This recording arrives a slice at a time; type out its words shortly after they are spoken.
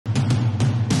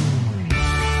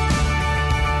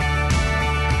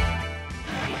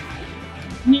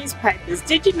newspapers.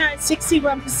 Did you know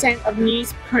 61% of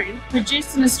newsprint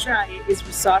produced in Australia is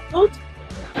recycled?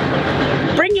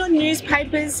 Bring your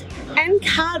newspapers and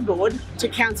cardboard to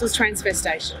Council's transfer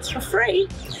stations for free.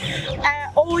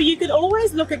 Or you could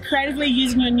always look at creatively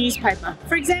using your newspaper.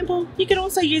 For example, you could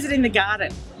also use it in the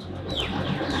garden.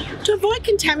 To avoid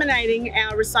contaminating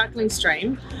our recycling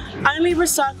stream, only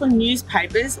recycle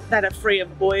newspapers that are free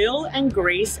of oil and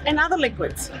grease and other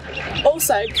liquids.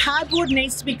 Also, cardboard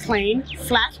needs to be clean,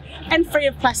 flat and free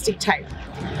of plastic tape.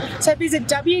 So visit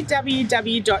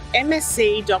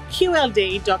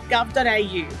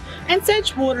www.msc.qld.gov.au and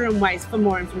search water and waste for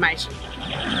more information.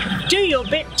 Do your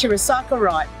bit to recycle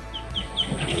right.